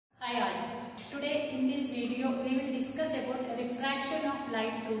Today in this video we will discuss about refraction of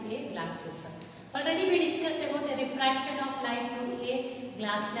light through a glass prism. Already we discussed about the refraction of light through a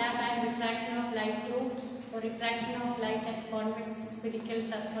glass slab and refraction of light at convex spherical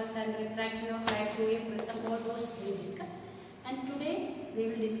surface and refraction of light through a prism. All those we discussed. And today we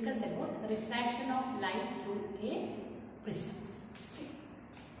will discuss about refraction of light through a prism.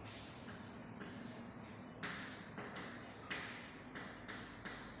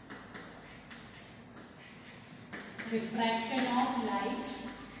 Refraction of light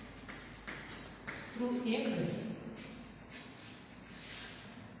through a prism.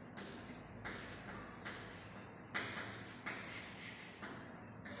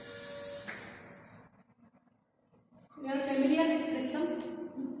 You are familiar with prism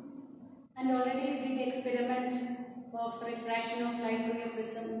and already did the experiment of refraction of light through a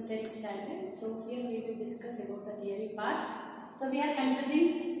prism in 10th standard. So here we will discuss about the theory part. So we are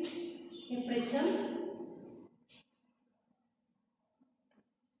considering a prism.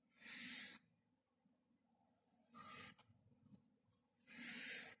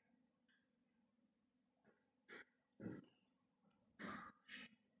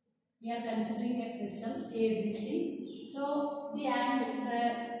 We are considering a prism ABC. So the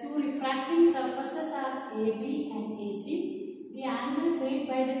two refracting surfaces are AB and AC. The angle made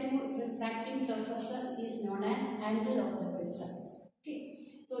by the two refracting surfaces is known as angle of the prism. Okay.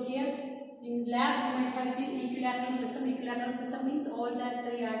 So here in lab you might have seen equilateral prism. Equilateral prism means all the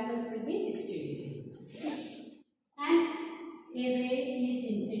three angles will be 60 degrees. Okay. And a ray is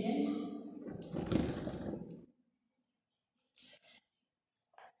incident.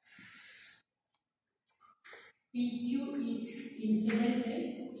 PQ is incident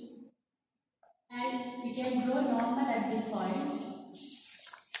ray and we can draw normal at this point.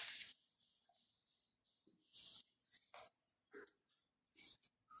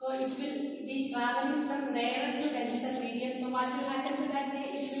 So it is traveling from rarer to denser medium. So what will happen to that ray?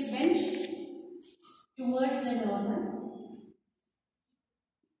 It will bend towards the normal.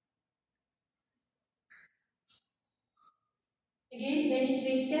 Again when it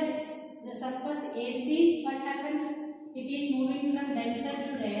reaches the surface AC, what happens? It is moving from denser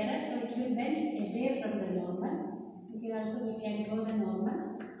to rarer, so it will bend away from the normal. Here also we can draw the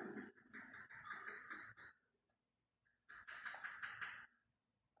normal.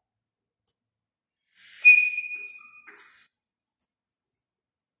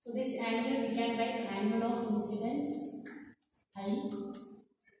 So this angle we can write angle of incidence I.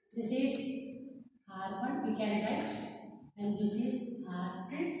 This is R1 we can write, and this is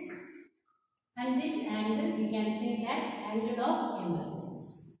R2. And this angle we can say that angle of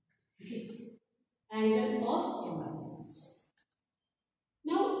emergence. Okay. Angle of emergence.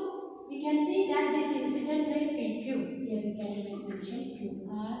 Now we can see that this incident ray PQ, here we can mention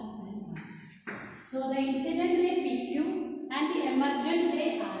QR and RS. So the incident ray PQ and the emergent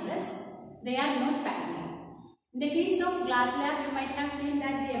ray RS, they are not parallel. In the case of glass slab, you might have seen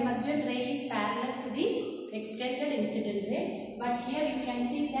that the emergent ray is parallel to the extended incident ray. But here you can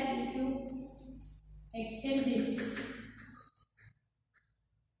see that if you extend this,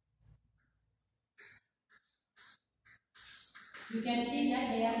 you can see that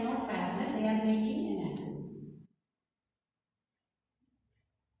they are not parallel, they are making an angle.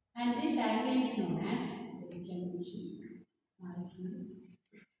 And this angle is known as,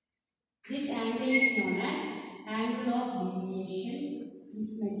 this angle is known as angle of deviation, is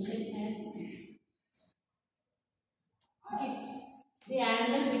mentioned as okay. The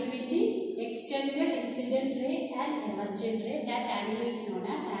angle between the extended incident ray and emergent ray, that angle is known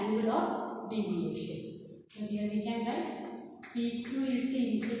as angle of deviation. So here we can write PQ is the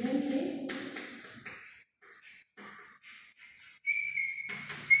incident ray,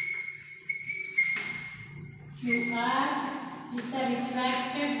 QR is the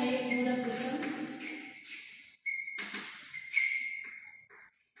refracted ray through the prism,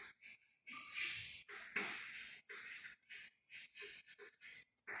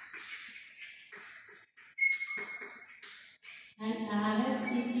 and RS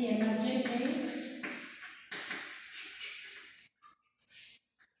is the emergent ray.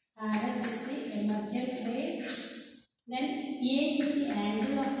 RS is the emergent ray. Then A is the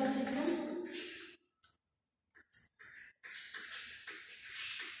angle of the prism.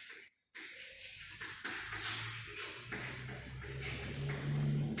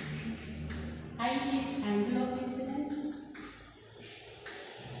 I is angle of incidence.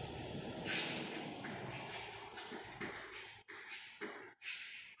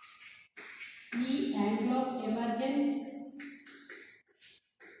 E angle of emergence.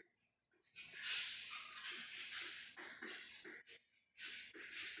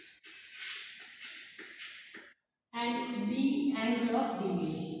 the angle of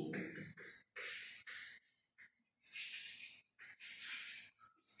deviation.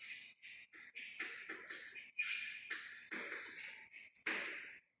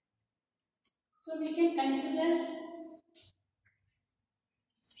 So we can consider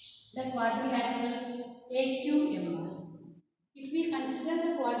the quadrilateral AQMR. If we consider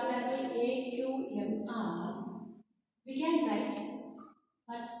the quadrilateral AQMR, we can write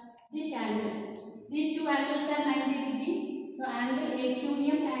this angle. These two angles are 90 degree. So angle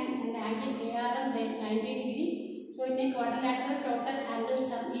AQM and angle ARM are 90 degree. So in a quadrilateral total angle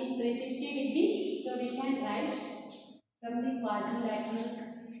sum is 360 degree. So we can write from the quadrilateral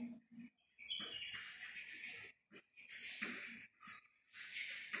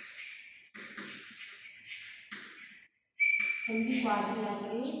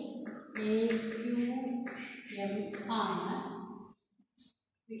AQMR,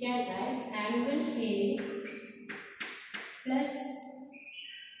 we can write angle A plus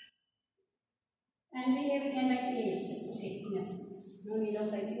angle A, we can write A itself. Okay, enough. No need of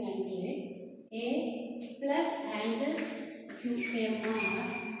writing angle A. A plus angle QMR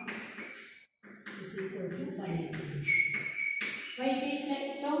is equal to 180. Why it is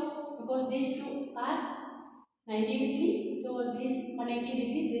like so? Because these two are 90 degree. So this 180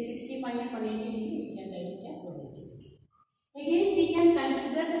 degree, 360 minus 180 degree, we can write it as 180 degree. Again, we can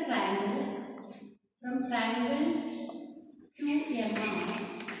consider the triangle. From triangle QMR,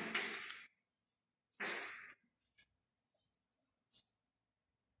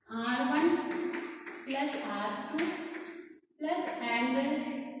 R1 plus R2 plus angle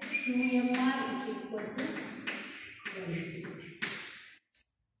QMR is equal to 180.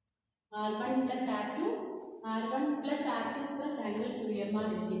 R1 plus R2 plus angle QMR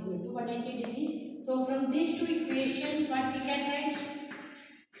is equal to 180 degree. So from these two equations, what we can write?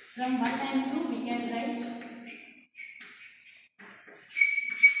 From 1 and 2, we can write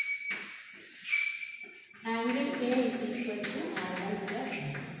angle A is equal to R1 plus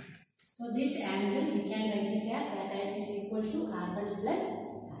R2. So this angle we can write it as that is equal to R1 plus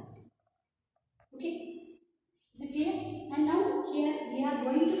R2. Okay, is it clear? And now here we are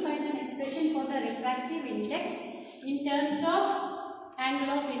going to find an expression for the refractive index in terms of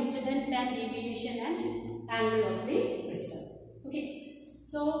angle of incidence and deviation and angle of the prism. Okay,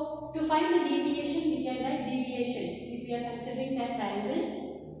 so to find the deviation, we can write deviation. If we are considering that triangle,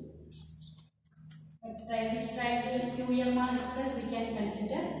 which triangle QMR itself we can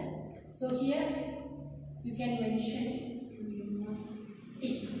consider. So here you can mention T.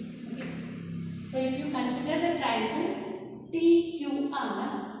 Okay. So if you consider the triangle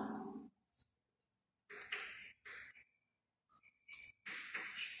TQR,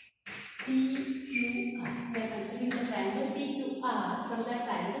 we are considering the triangle TQR. From that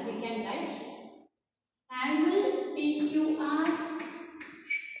triangle we can write angle TQR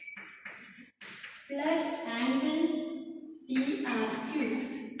plus angle TRQ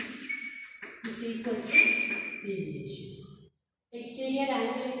is equal to deviation. Exterior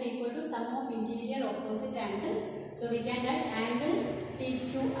angle is equal to sum of interior opposite angles. So we can write angle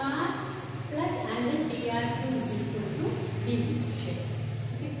TQR plus angle TRQ is equal to deviation.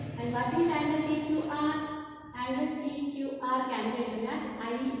 Okay. And what is angle TQR? Angle TQR can be written as I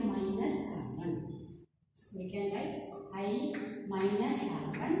minus R1. We can write I minus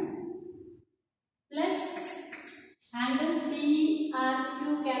R1 plus angle TRQ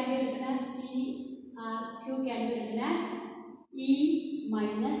can be written as TRQ can be written as E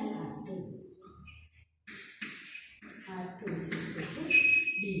minus R2. R2 is equal to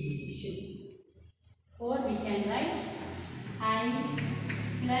deviation. Or we can write I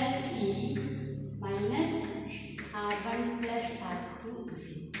plus E minus R1 plus R2 is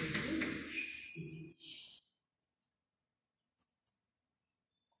equal to deviation.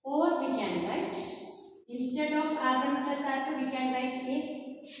 Or we can write, instead of R1 plus R2, we can write A.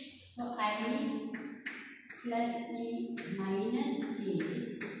 So I plus E minus A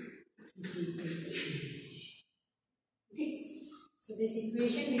is equal to deviation. Okay. So this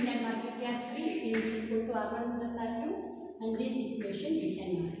equation we can mark it as 3. A is equal to R1 plus R2, and this equation we can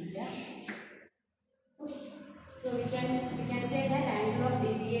mark it as 4. Okay. So we can say that angle of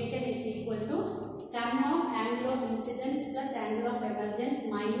deviation is equal to sum of angle of incidence plus angle of emergence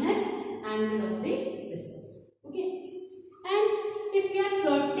minus angle of the prism. Okay. And if we are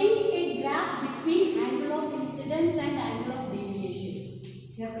plotting a graph between angle of incidence and angle of deviation,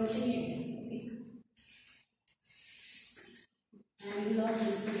 we are plotting it. Okay. Angle of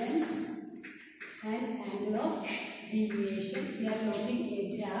incidence and angle of deviation, we are plotting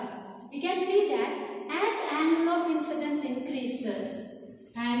a graph. We can see that as angle of incidence increases,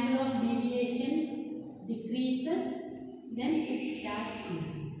 angle of deviation decreases, then it starts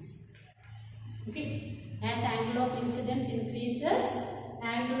increasing. Okay, as angle of incidence increases,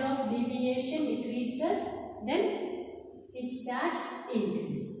 angle of deviation decreases, then it starts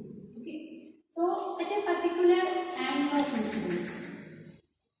increasing. Okay, so at a particular angle of incidence,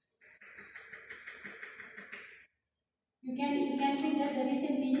 you can see that there is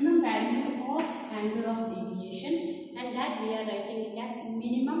a minimum value of angle of deviation, and that we are writing it as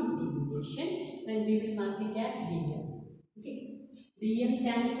minimum deviation when we will mark it as dm. Okay, dm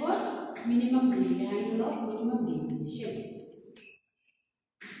stands for minimum deviation, angle of minimum deviation.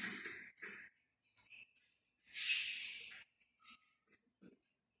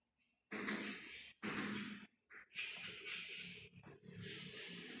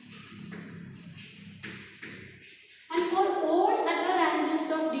 And for all other angles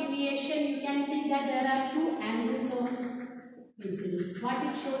of deviation, you can see that there are two angles of incidence. What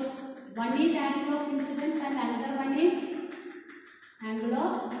it shows, one is angle of incidence and another one is angle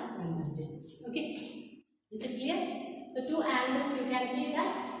of emergence. Okay, is it clear? So two angles, you can see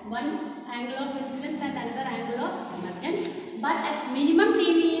that one angle of incidence and another angle of emergence. But at minimum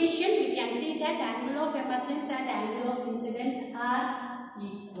deviation, we can see that angle of emergence and angle of incidence are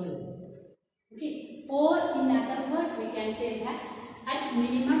equal. Okay, or in other words, we can say that at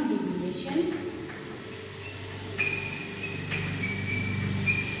minimum deviation,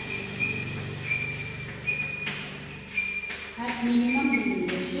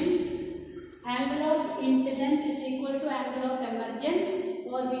 angle of incidence is equal to angle of emergence,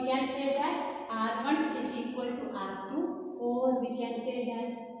 or we can say that R1 is equal to R2, or we can say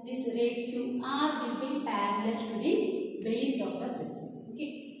that this ray QR will be parallel to the base of the prism.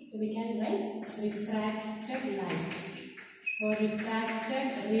 Okay, so we can write refracted light or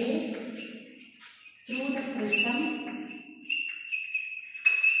refracted ray through the prism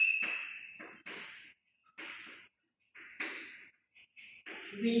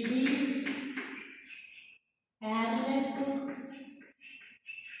will be parallel to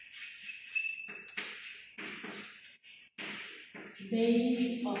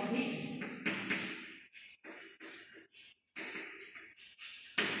base of the prism.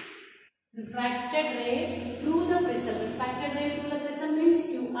 Refracted ray through the prism. Refracted ray through the prism means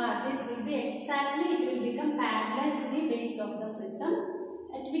QR. This will be exactly, it will become parallel to the base of the prism.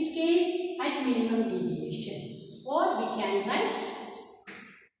 At which case, at minimum deviation. Or we can write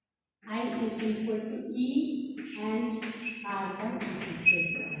I is equal to E and R1 is equal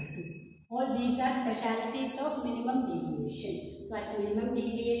to R2. All these are specialities of minimum deviation. So at minimum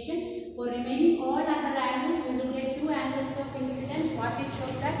deviation, for remaining all other angles, we will get two angles of incidence. What it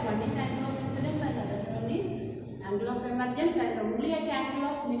shows that one is angle of incidence and another one is angle of emergence, and only at angle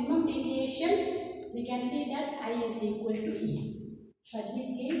of minimum deviation, we can see that I is equal to E. For this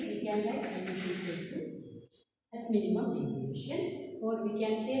case, we can write I is equal to at minimum deviation. Or we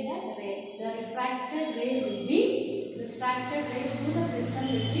can say that the refracted ray will be refracted ray through the prism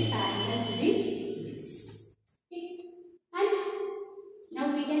will be parallel to the base. Okay. And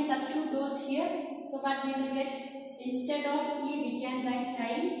now we can substitute those here. So what we will get, instead of E we can write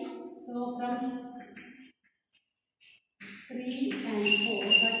I. So from 3 and 4,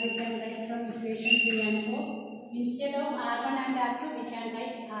 but we can write from equation 3 and 4. Instead of R1 and R2 we can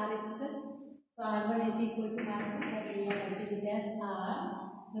write R itself. So R1 is equal to R2, but we are writing it as R.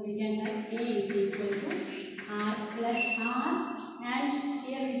 So we can write A is equal to R plus R, and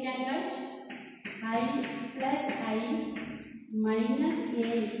here we can write I plus I minus A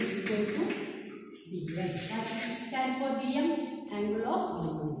is equal to dm. That stands for dm, angle of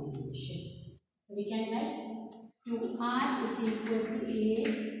minimum deviation. So we can write 2R is equal to A,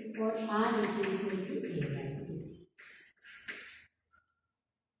 or R is equal to A by 2.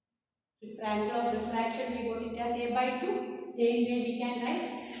 Angle of refraction, we got it as A by 2. Same way we can write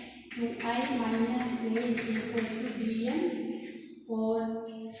 2I minus A is equal to dm, or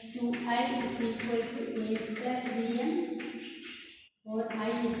 2I is equal to A plus dm, or I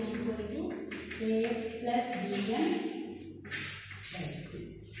is equal to A plus dm by 2.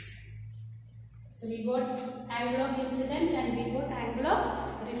 So we got angle of incidence and we got angle of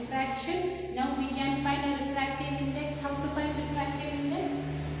refraction. Now we can find a refractive index. How to find refractive index?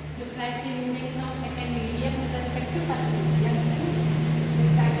 Refractive index of second medium with respect to first medium.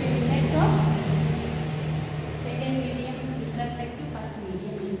 Refractive index of second medium with respect to first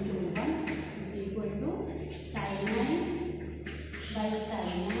medium into 1 is equal to sin I by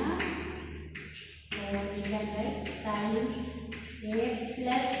sin R, or we can write sin A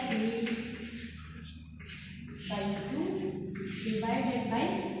plus B by 2 divided by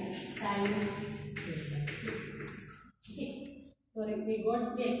sin A by 2. Okay. So we we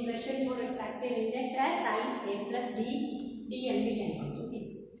got the expression for refractive index as sin A plus D dm we can write. Okay.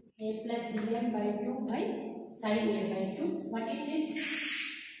 A plus dm by 2 by sin A by 2. What is this?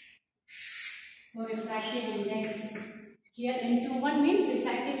 For refractive index. Here M21 means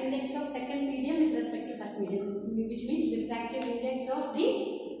refractive index of second medium with respect to first medium, which means refractive index of the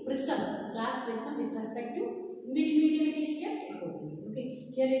prism, glass prism with respect to which medium it is kept? Okay.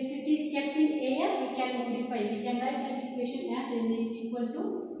 Here if it is kept in air, we can modify. We can write that equation as n is equal to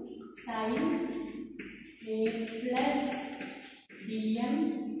sin A plus dm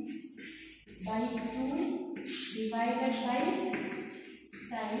by 2 divided by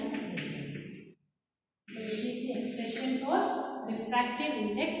sin A. So this is the expression for refractive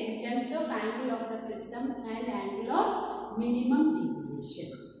index in terms of angle of the prism and angle of minimum deviation.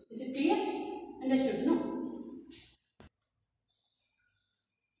 Is it clear? Understood? No?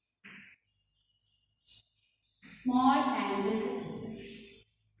 Small angle prism.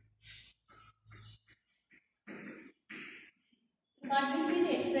 What will be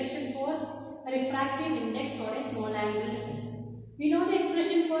the expression for a refractive index for a small angle prism? We know the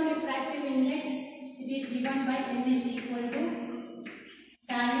expression for refractive index. It is given by n is equal to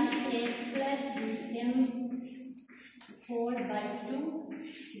sin A plus dm whole by 2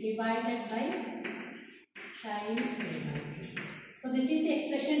 divided by sin A by 2. So this is the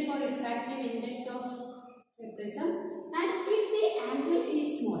expression for refractive index of a prism. And if the angle is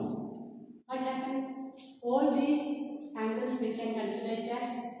small, what happens? All these angles we can consider it as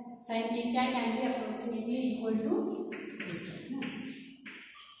sin theta can be approximately equal to theta.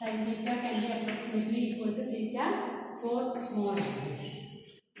 Sin theta can be approximately equal to theta for small angles.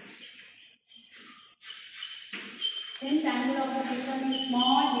 Since angle of the prism is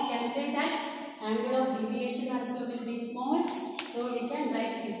small, we can say that angle of deviation also will be small. So we can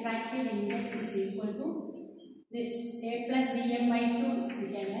write refractive index is equal to this A plus dm by 2. We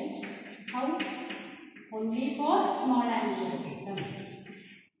can write how? Only for small angle prism.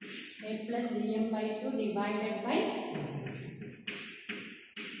 A plus dm by 2 divided by,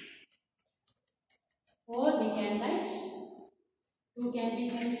 or we can write 2 can be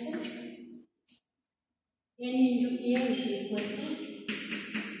cancelled. N into A is equal to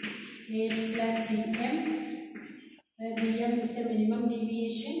A plus dm, where dm is the minimum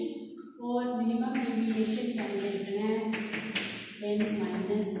deviation, or minimum deviation can be written as n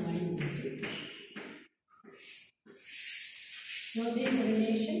minus 1. So this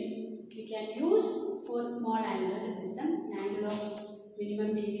relation we can use for small angle prism. Angle of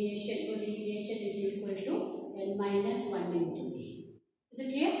minimum deviation or deviation is equal to n minus 1 into A. Is it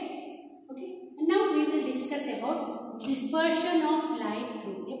clear? Okay. And now we will discuss about dispersion of light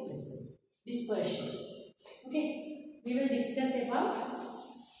through a prism. Dispersion. Okay. We will discuss about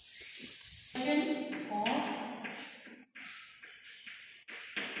dispersion of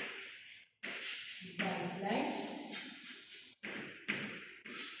white light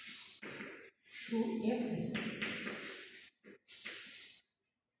through a prism.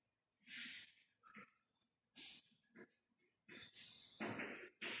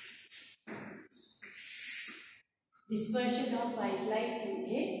 Dispersion of white light through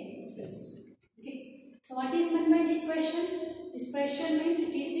a prism. Okay. So what is meant by dispersion? Dispersion means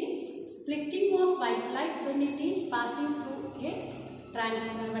it is the splitting of white light when it is passing through a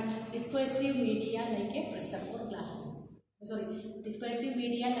dispersive media like a prism or glass. Dispersive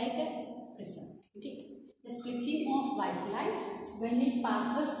media like a prism. Okay. The splitting of white light when it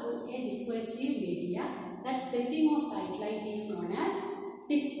passes through a dispersive media, that splitting of white light is known as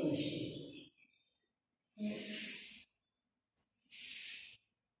dispersion.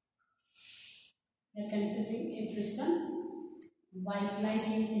 We are considering a prism. White light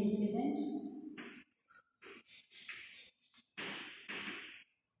is incident.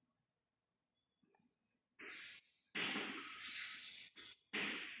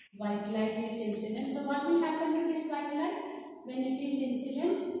 White light is incident. So what will happen with this white light when it is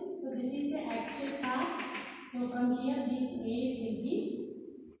incident? So this is the actual part. So from here these rays will be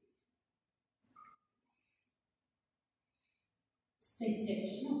splitted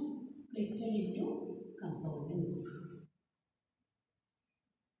into components.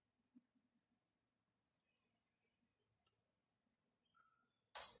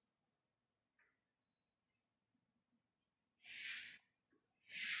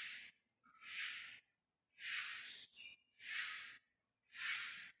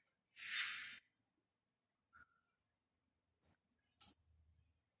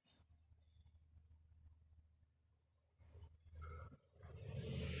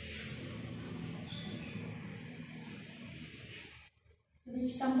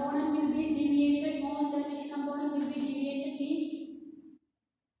 Which component will be deviated most and which component will be deviated least?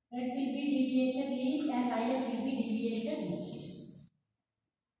 Red will be deviated least and violet will be deviated most.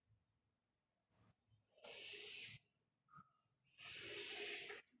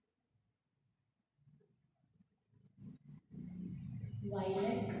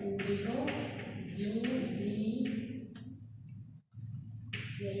 Violet, indigo, blue, green,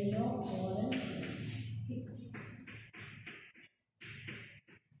 yellow, orange. Okay.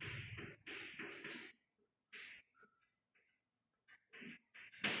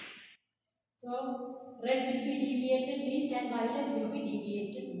 So red will be deviated least and violet will be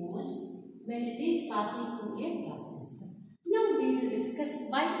deviated most when it is passing through a glass prism. Now we will discuss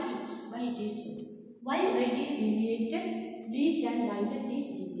why it is so. Why red is deviated least and violet is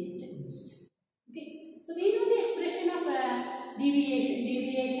deviated most. Okay. So we know the expression of deviation.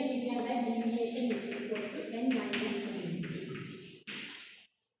 Deviation we can write deviation is equal to n minus 1.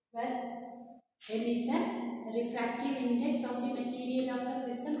 Well, n is the refractive index of the material of the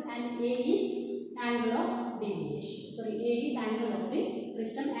prism and A is angle of deviation. Sorry, A is angle of the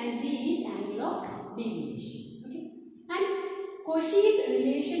prism and D is angle of deviation. Okay. And Cauchy's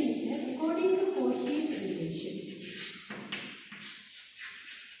relation is that according to Cauchy's relation,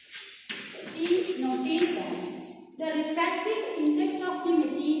 he noticed that the refractive index of the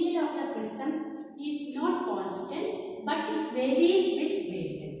material of the prism is not constant but it varies with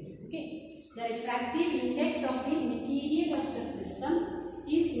wavelength. Okay. The refractive index of the material of the prism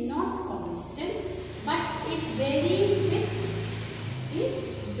is not constant but it varies with the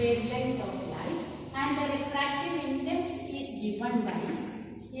wavelength of light, and the refractive index is given by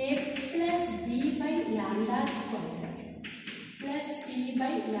A plus B by lambda square plus C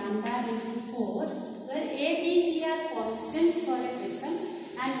by lambda raised to 4, where A, B, C are constants for a prism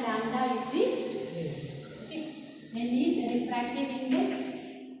and lambda is the wavelength. Okay. Then is the refractive index.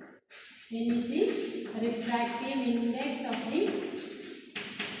 Then is the refractive index of the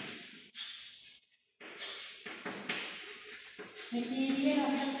material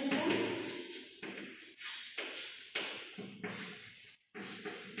of the prism.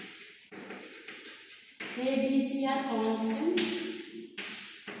 A, B, C are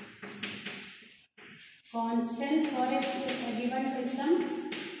constants for a given prism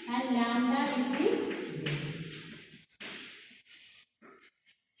and lambda is the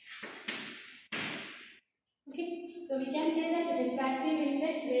okay. So we can say that the refractive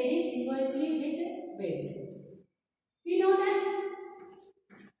index varies inversely with wavelength. We know that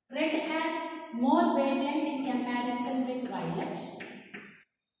red has more wavelength in comparison with violet.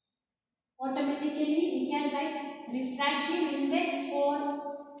 Automatically we can write refractive index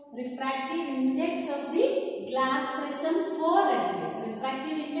of the glass prism for red light.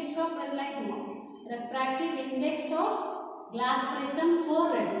 Refractive index of red light, no. Refractive index of glass prism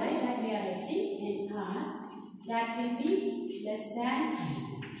for red light, that we are writing NR, that will be less than.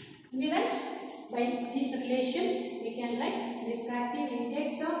 We write by this relation we can write refractive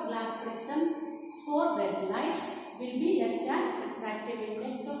index of glass prism for red light will be less than refractive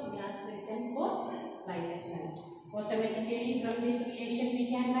index of glass prism for violet light. Automatically from this relation we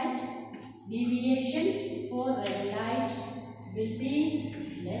can write deviation for red light will be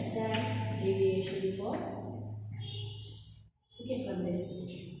less than deviation for from this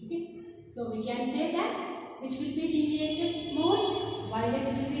relation. Okay. So we can say that which will be deviated most, violet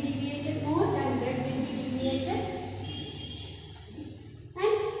will be deviated most and red will be deviated least.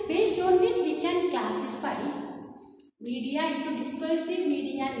 And based on this we can classify media into dispersive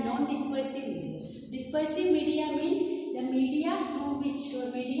media and non-dispersive media. Dispersive media means the medium through which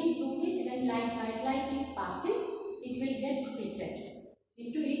when white light is passing, it will get splitted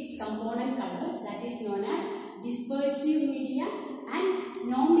into its component colors, that is known as dispersive media. And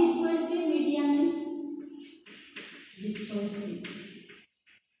non-dispersive media means dispersive.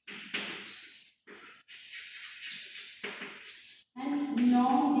 And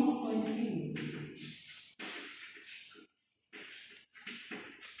non-dispersive media.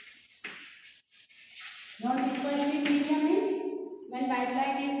 Non-dispersive media means when white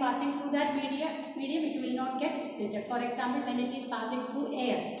light is passing through that medium it will not get splitted. For example, when it is passing through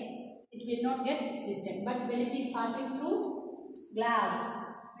air, it will not get splitted. But when it is passing through glass,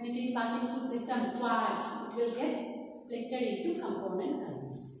 when it is passing through prism, quartz, it will get splitted into component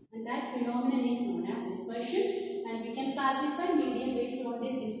colors. And that phenomenon is known as dispersion. And we can classify media based on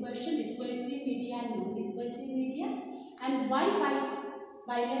this dispersion, dispersive media and non-dispersive media. And why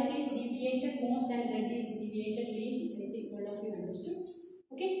violet is deviated most and red is deviated least, I think all of you understood.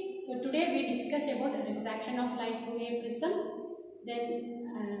 Okay, so today we discussed about the refraction of light through a prism, then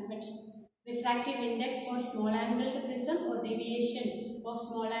refractive index for small angled prism or deviation of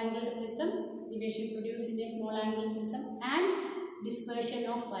small angled prism, deviation produced in a small angled prism, and dispersion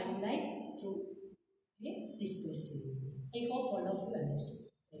of white light through a dispersive. I hope all of you understood.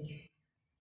 Thank you.